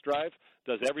last drive,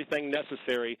 does everything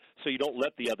necessary so you don't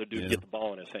let the other dude get the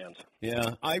ball in his hands.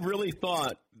 Yeah, I really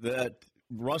thought that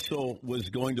Russell was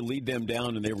going to lead them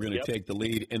down and they were going to take the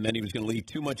lead, and then he was going to leave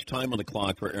too much time on the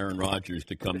clock for Aaron Rodgers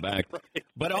to come back. Right.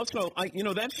 But also,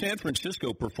 that San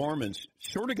Francisco performance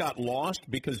sort of got lost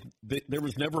because there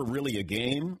was never really a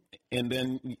game, and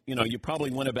then, you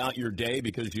probably went about your day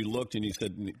because you looked and you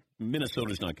said,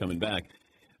 Minnesota's not coming back.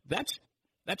 That's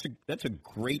a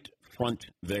great front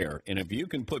there, and if you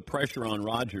can put pressure on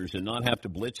Rodgers and not have to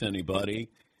blitz anybody,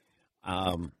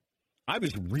 I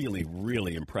was really,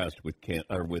 really impressed with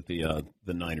the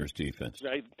Niners defense.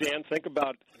 Right, Dan, think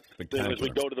about as we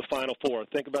go to the Final Four.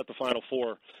 Think about the Final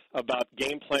Four, about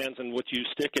game plans and what you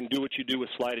stick and do what you do with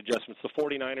slight adjustments. The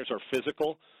 49ers are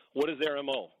physical. What is their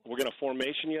MO? We're going to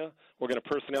formation you. We're going to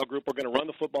personnel group. We're going to run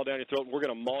the football down your throat. We're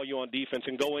going to maul you on defense.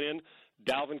 And going in,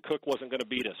 Dalvin Cook wasn't going to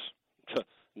beat us.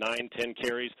 9, 10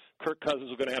 carries. Kirk Cousins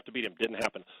was going to have to beat him. Didn't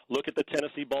happen. Look at the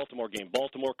Tennessee-Baltimore game.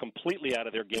 Baltimore completely out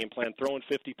of their game plan, throwing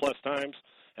 50-plus times.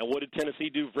 And what did Tennessee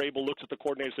do? Vrabel looks at the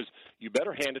coordinator and says, you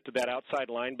better hand it to that outside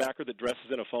linebacker that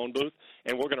dresses in a phone booth,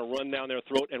 and we're going to run down their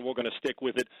throat, and we're going to stick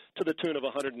with it to the tune of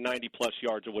 190-plus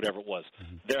yards or whatever it was.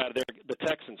 Mm-hmm. They're out of there. The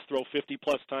Texans throw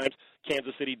 50-plus times.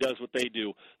 Kansas City does what they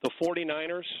do. The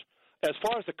 49ers, as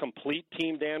far as a complete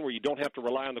team, Dan, where you don't have to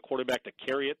rely on the quarterback to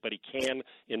carry it, but he can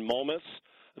in moments,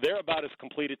 they're about as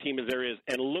complete a team as there is.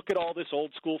 And look at all this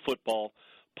old-school football,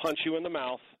 punch you in the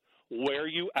mouth, wear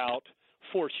you out,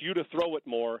 force you to throw it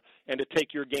more, and to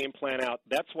take your game plan out.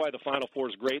 That's why the Final Four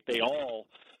is great. They all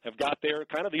have got there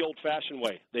kind of the old-fashioned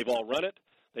way. They've all run it.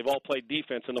 They've all played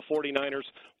defense. And the 49ers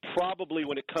probably,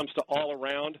 when it comes to all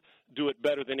around, do it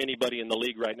better than anybody in the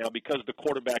league right now because the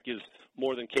quarterback is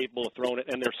more than capable of throwing it,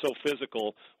 and they're so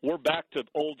physical. We're back to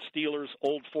old Steelers,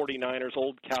 old 49ers,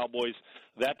 old Cowboys,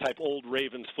 that type old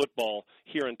Ravens football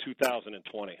here in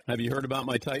 2020. Have you heard about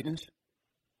my Titans?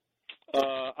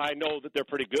 I know that they're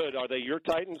pretty good. Are they your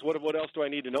Titans? What else do I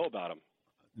need to know about them?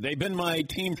 They've been my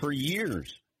team for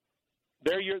years.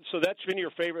 So that's been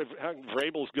your favorite.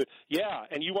 Vrabel's good. Yeah,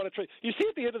 and you want to try. You see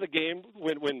at the end of the game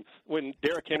when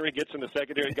Derrick Henry gets in the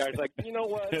secondary, guys like, you know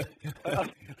what?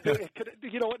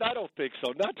 You know what? I don't think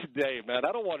so. Not today, man.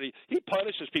 I don't want to. He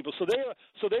punishes people.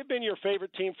 So they've been your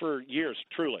favorite team for years,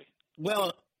 truly.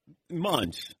 Well,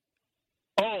 months.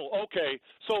 Oh, okay.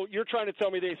 So you're trying to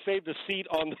tell me they saved a seat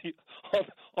on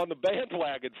the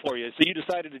bandwagon for you. So you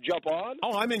decided to jump on?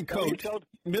 Oh, I'm in coach,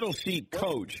 middle seat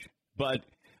coach. But,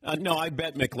 no, I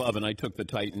bet McLovin. I took the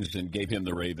Titans and gave him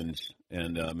the Ravens.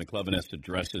 And McLovin has to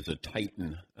dress as a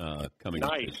Titan coming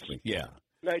up this week. Yeah.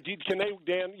 Now, can they,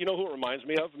 Dan, you know who it reminds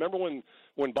me of? Remember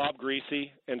when Bob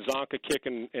Greasy and Zonka Kick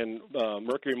and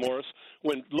Mercury Morris,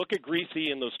 look at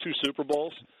Greasy in those 2 Super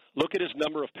Bowls, look at his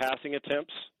number of passing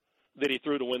attempts that he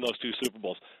threw to win those 2 Super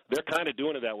Bowls. They're kind of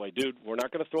doing it that way. Dude, we're not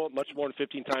going to throw it much more than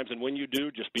 15 times, and when you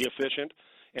do, just be efficient.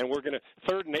 And we're going to –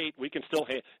 3rd and 8, we can still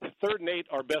 – 3rd and 8,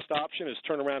 our best option is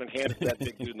turn around and hand it to that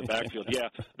big dude in the backfield. Yeah,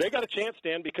 they got a chance,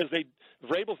 Dan, because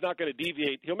Vrabel's not going to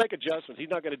deviate. He'll make adjustments. He's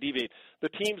not going to deviate. The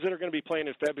teams that are going to be playing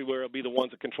in February will be the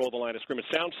ones that control the line of scrimmage.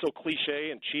 It sounds so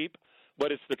cliche and cheap,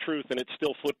 but it's the truth, and it's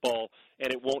still football,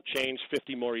 and it won't change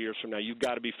 50 more years from now. You've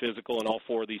got to be physical, and all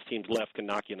 4 of these teams left can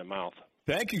knock you in the mouth.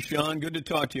 Thank you, Sean. Good to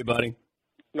talk to you, buddy.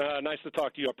 Nice to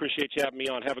talk to you. I appreciate you having me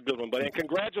on. Have a good one, buddy. And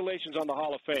congratulations on the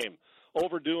Hall of Fame.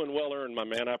 Overdue and well-earned, my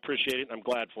man. I appreciate it, and I'm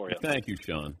glad for you. Thank you,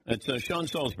 Sean. That's Sean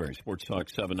Salisbury, Sports Talk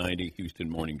 790, Houston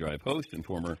Morning Drive host and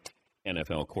former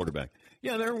NFL quarterback.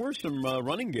 Yeah, there were some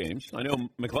running games. I know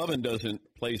McLovin doesn't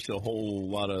place a whole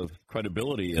lot of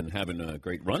credibility in having a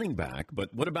great running back,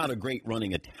 but what about a great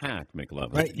running attack,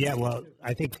 McLovin? Right, yeah, well,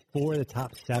 I think 4 of the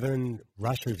top 7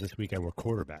 rushers this weekend were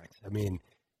quarterbacks. I mean,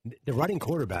 the running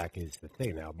quarterback is the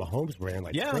thing now. Mahomes ran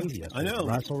like crazy. I know.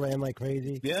 Russell ran like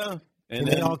crazy. Yeah. And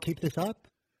Can they all keep this up?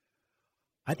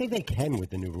 I think they can with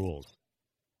the new rules.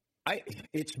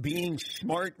 It's being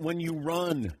smart when you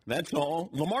run. That's all.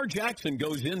 Lamar Jackson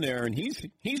goes in there, and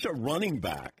he's a running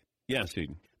back. Yes,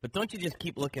 Eden. But don't you just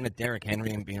keep looking at Derrick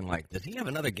Henry and being like, does he have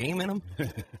another game in him?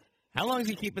 How long is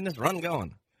he keeping this run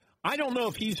going? I don't know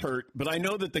if he's hurt, but I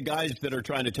know that the guys that are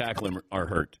trying to tackle him are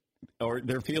hurt, or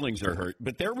their feelings are hurt.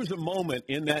 But there was a moment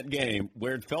in that game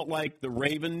where it felt like the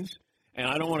Ravens, and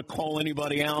I don't want to call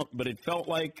anybody out, but it felt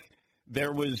like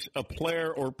there was a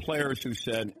player or players who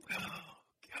said,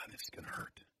 God, this is going to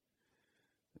hurt.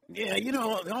 Yeah,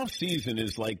 the off season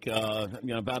is like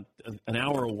about an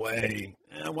hour away.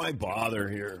 Why bother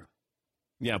here?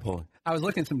 Yeah, Paul. I was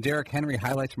looking at some Derrick Henry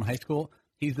highlights from high school.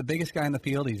 He's the biggest guy in the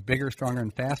field. He's bigger, stronger,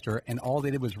 and faster, and all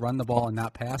they did was run the ball and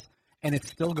not pass, and it's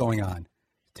still going on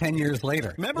 10 years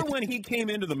later. Remember when he came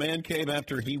into the man cave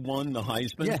after he won the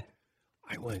Heisman? Yeah.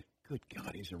 I went, good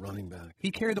God, he's a running back. He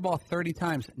carried the ball 30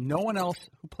 times. No one else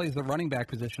who plays the running back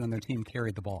position on their team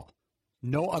carried the ball.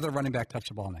 No other running back touched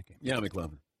the ball in that game. Yeah,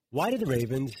 McLovin. Why did the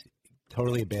Ravens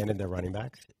totally abandon their running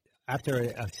backs after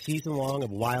a season long of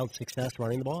wild success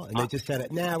running the ball? And they just said,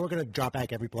 we're going to drop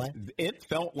back every play? It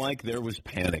felt like there was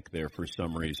panic there for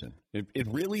some reason. It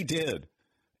really did.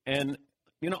 And,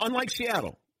 unlike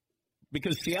Seattle,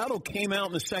 because Seattle came out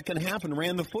in the second half and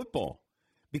ran the football.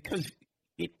 Because,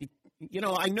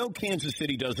 I know Kansas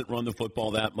City doesn't run the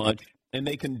football that much, and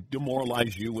they can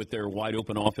demoralize you with their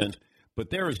wide-open offense. But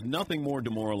there is nothing more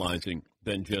demoralizing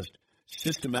than just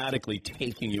systematically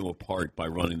taking you apart by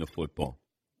running the football.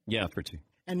 Yeah, Fritzy.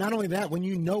 And not only that, when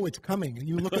you know it's coming,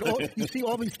 you look at you see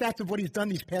all these stats of what he's done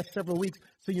these past several weeks,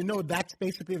 so you know that's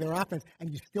basically their offense, and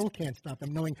you still can't stop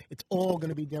them, knowing it's all going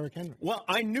to be Derrick Henry. Well,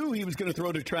 I knew he was going to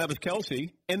throw to Travis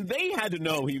Kelce, and they had to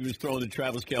know he was throwing to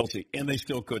Travis Kelce, and they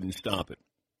still couldn't stop it.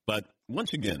 But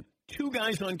once again, 2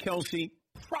 guys on Kelce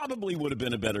probably would have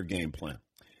been a better game plan.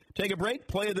 Take a break.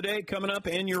 Play of the day coming up,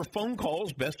 and your phone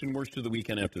calls, best and worst of the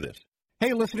weekend after this.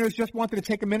 Hey, listeners, just wanted to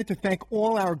take a minute to thank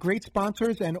all our great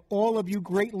sponsors and all of you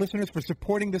great listeners for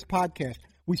supporting this podcast.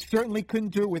 We certainly couldn't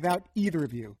do it without either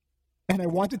of you. And I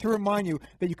wanted to remind you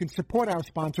that you can support our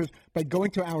sponsors by going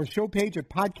to our show page at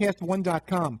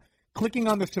podcastone.com, clicking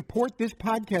on the Support This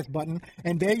Podcast button,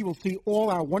 and there you will see all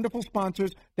our wonderful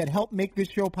sponsors that help make this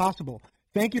show possible.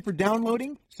 Thank you for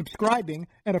downloading, subscribing,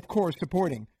 and, of course,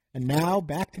 supporting. And now,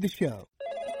 back to the show.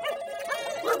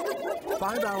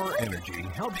 5 Hour Energy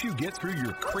helps you get through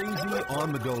your crazy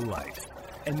on-the-go life.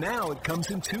 And now it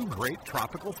comes in 2 great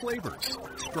tropical flavors,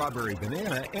 Strawberry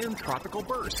Banana and Tropical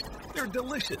Burst. They're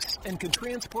delicious and can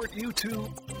transport you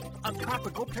to a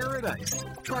tropical paradise.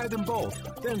 Try them both,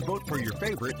 then vote for your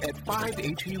favorite at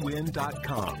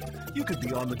 5HEWin.com. You could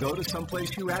be on the go to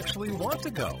someplace you actually want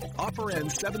to go. Offer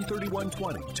ends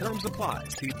 7/31/20. Terms apply.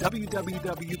 See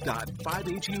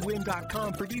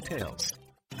www.5HEWin.com for details.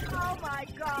 Oh, my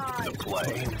God. The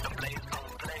play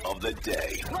of the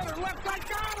day. Runner left side,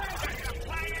 got it!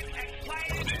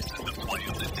 This is the play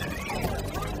of the day.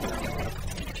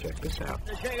 Check this out.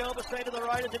 J.O. Say to the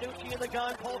right of Danucci in the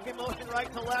gun. Polk in motion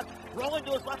right to left. Rolling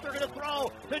to his left. They're going to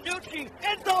throw. Danucci.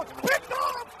 End zone. Picked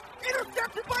off.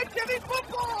 Intercepted by Jimmy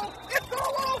Football. It's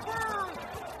all over.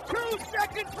 2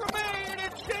 seconds remain.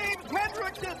 And James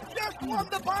Hendricks has just won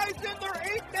the Bison their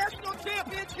 8th national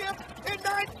championship in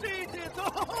 9 seasons.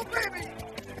 Oh, baby.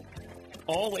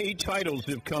 All 8 titles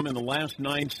have come in the last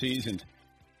 9 seasons.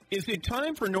 Is it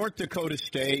time for North Dakota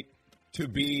State to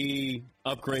be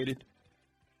upgraded?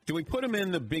 Do we put them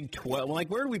in the Big 12? Like,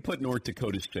 where do we put North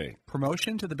Dakota State?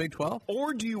 Promotion to the Big 12?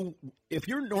 Or do you, if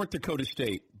you're North Dakota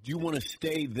State, do you want to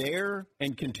stay there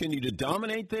and continue to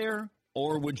dominate there?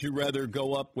 Or would you rather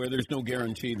go up where there's no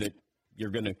guarantee that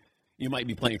you might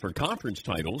be playing for conference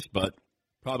titles, but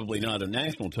probably not a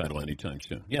national title anytime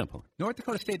soon? Yeah, Paul. North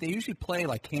Dakota State, they usually play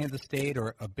like Kansas State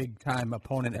or a big-time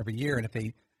opponent every year, and if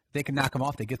they can knock them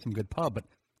off, they get some good pub. But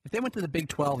if they went to the Big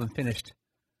 12 and finished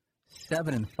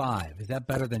 7-5, is that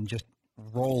better than just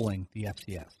rolling the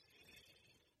FCS?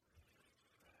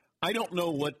 I don't know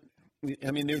what.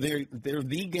 I mean, they're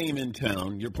the game in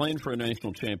town. You're playing for a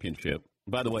national championship.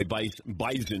 By the way,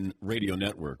 Bison Radio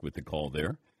Network with the call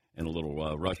there and a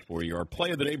little rush for you. Our play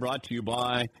of the day brought to you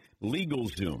by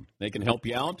LegalZoom. They can help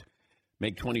you out.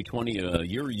 Make 2020 a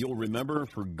year you'll remember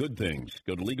for good things.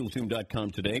 Go to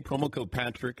LegalZoom.com today. Promo code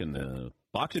Patrick and the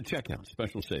box at checkout.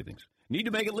 Special savings. Need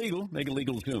to make it legal. Make it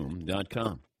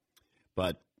LegalZoom.com.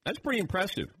 But that's pretty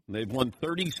impressive. They've won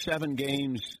 37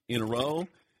 games in a row.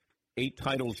 8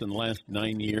 titles in the last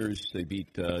 9 years. They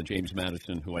beat James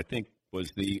Madison, who I think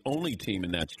was the only team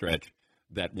in that stretch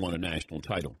that won a national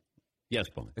title. Yes,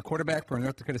 Paul. The quarterback for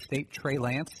North Dakota State, Trey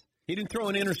Lance. He didn't throw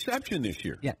an interception this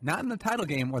year. Yeah, not in the title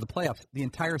game or the playoffs. The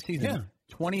entire season. Yeah.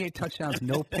 28 touchdowns,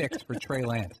 no picks for Trey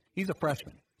Lance. He's a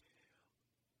freshman.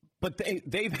 But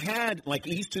they've had, like,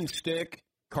 Easton Stick,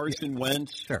 Carson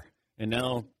Wentz. Sure. And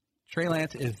now Trey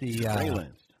Lance is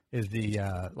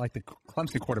the like the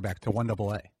Clemson quarterback to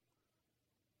 1AA.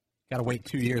 Got to wait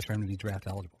 2 years for him to be draft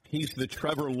eligible. He's the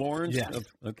Trevor Lawrence? Yes.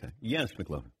 Okay. Yes,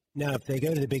 McLovin. Now, if they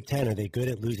go to the Big Ten, are they good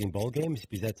at losing bowl games?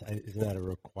 Because isn't that a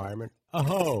requirement?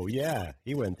 Oh, yeah,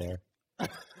 he went there.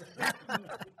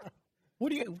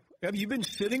 Have you been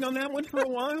sitting on that one for a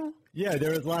while? Yeah,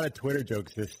 there was a lot of Twitter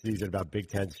jokes this season about Big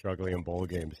Ten struggling in bowl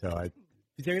games. So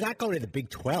they're not going to the Big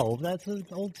 12. That's an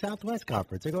old Southwest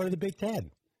Conference. They're going to the Big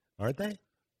 10, aren't they?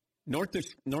 North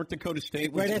Dakota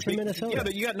State. Right after Minnesota. Yeah,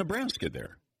 but you got Nebraska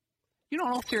there. You know,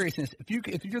 in all seriousness, if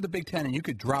you're the Big Ten and you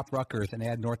could drop Rutgers and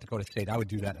add North Dakota State, I would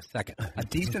do that in a second. A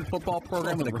decent football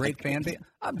program with a great fan base.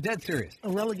 I'm dead serious. A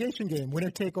relegation game, winner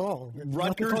take all.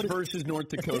 Rutgers versus North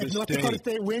Dakota State. North Dakota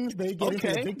State wins, they get into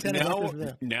the Big Ten.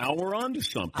 Now we're on to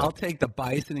something. I'll take the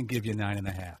Bison and give you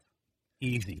 9.5.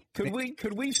 Easy. Could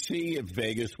we see if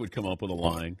Vegas would come up with a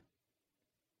line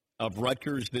of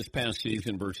Rutgers this past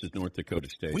season versus North Dakota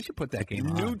State? We should put that game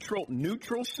on.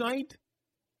 Neutral site?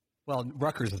 Well,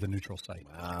 Rutgers is a neutral site.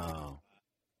 Wow.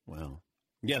 Well,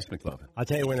 yes, McLovin. I'll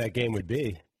tell you when that game would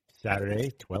be. Saturday,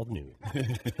 12 noon.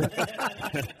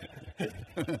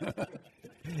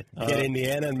 Get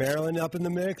Indiana and Maryland up in the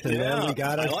mix, and then we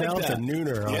got ourselves a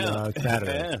nooner on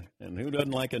Saturday. Yeah. And who doesn't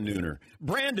like a nooner?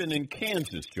 Brandon in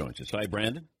Kansas joins us. Hi,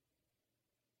 Brandon.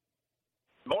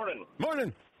 Morning.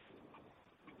 Morning.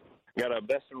 Got a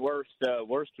best and worst.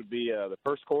 Worst would be the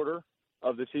first quarter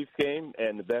of the Chiefs game,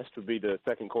 and the best would be the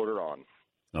second quarter on.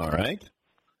 All right.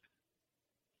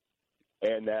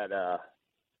 And that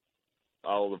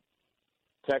all the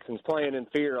Texans playing in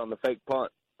fear on the fake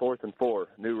punt, 4th and 4,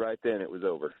 knew right then it was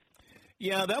over.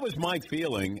 Yeah, that was my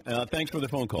feeling. Thanks for the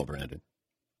phone call, Brandon.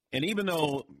 And even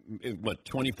though,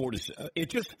 24 to, it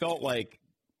just felt like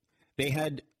they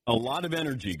had a lot of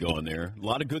energy going there, a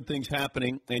lot of good things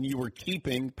happening, and you were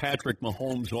keeping Patrick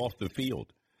Mahomes off the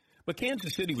field. But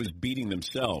Kansas City was beating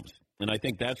themselves, and I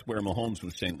think that's where Mahomes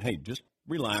was saying, hey, just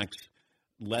relax,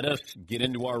 let us get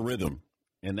into our rhythm.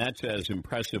 And that's as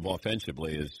impressive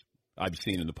offensively as I've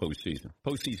seen in the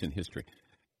postseason history.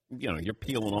 You know, you're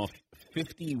peeling off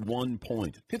 51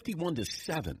 points,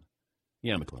 51-7.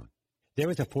 Yeah, McClellan. There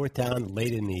was a 4th down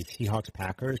late in the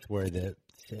Seahawks-Packers where the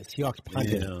Seahawks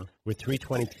punted with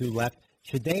 3:22 left.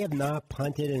 Should they have not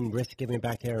punted and risked giving it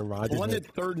back to Aaron Rodgers? Wasn't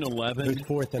it 3rd and 11? It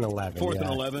was 4th and 11. 4th and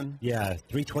 11? Yeah,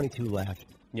 3:22 left.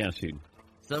 Yes, he.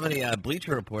 Somebody,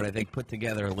 Bleacher Report, I think, put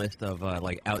together a list of,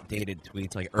 outdated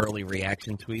tweets, like early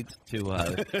reaction tweets to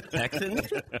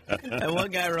Texans. And one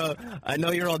guy wrote, I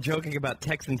know you're all joking about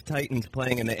Texans-Titans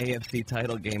playing in the AFC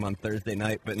title game on Thursday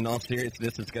night, but in all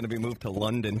seriousness, it's going to be moved to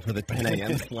London for the 10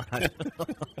 a.m. slot.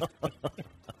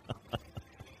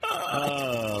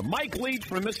 Mike Leach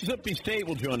from Mississippi State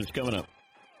will join us coming up.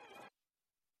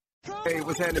 Hey,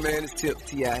 what's happening, man? It's Tip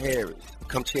T.I. Harris.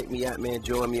 Come check me out, man.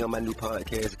 Join me on my new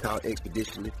podcast called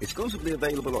Expeditionally. Exclusively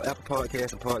available on Apple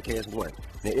Podcasts and Podcast One.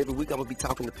 Now, every week I'm going to be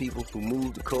talking to people who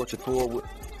move the culture forward,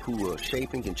 who are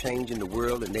shaping and changing the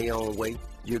world in their own way.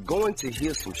 You're going to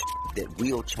hear some that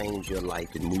will change your life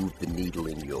and move the needle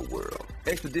in your world.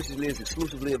 Expeditionally is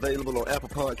exclusively available on Apple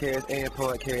Podcasts and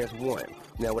Podcast One.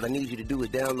 Now, what I need you to do is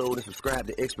download and subscribe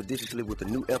to Expeditiously with a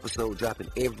new episode dropping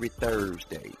every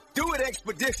Thursday. Do it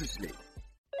expeditiously.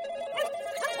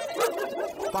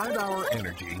 5 Hour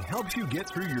Energy helps you get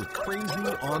through your crazy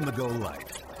on-the-go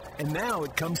life. And now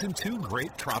it comes in 2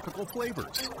 great tropical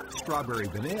flavors, Strawberry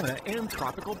Banana and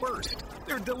Tropical Burst.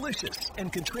 They're delicious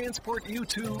and can transport you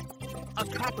to a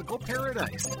tropical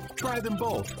paradise. Try them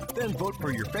both, then vote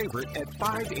for your favorite at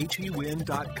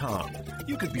 5hewin.com.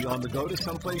 You could be on the go to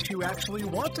someplace you actually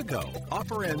want to go.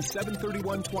 Offer ends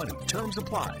 7/31/20. Terms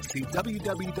apply. See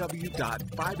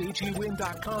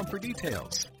www.5hewin.com for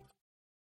details.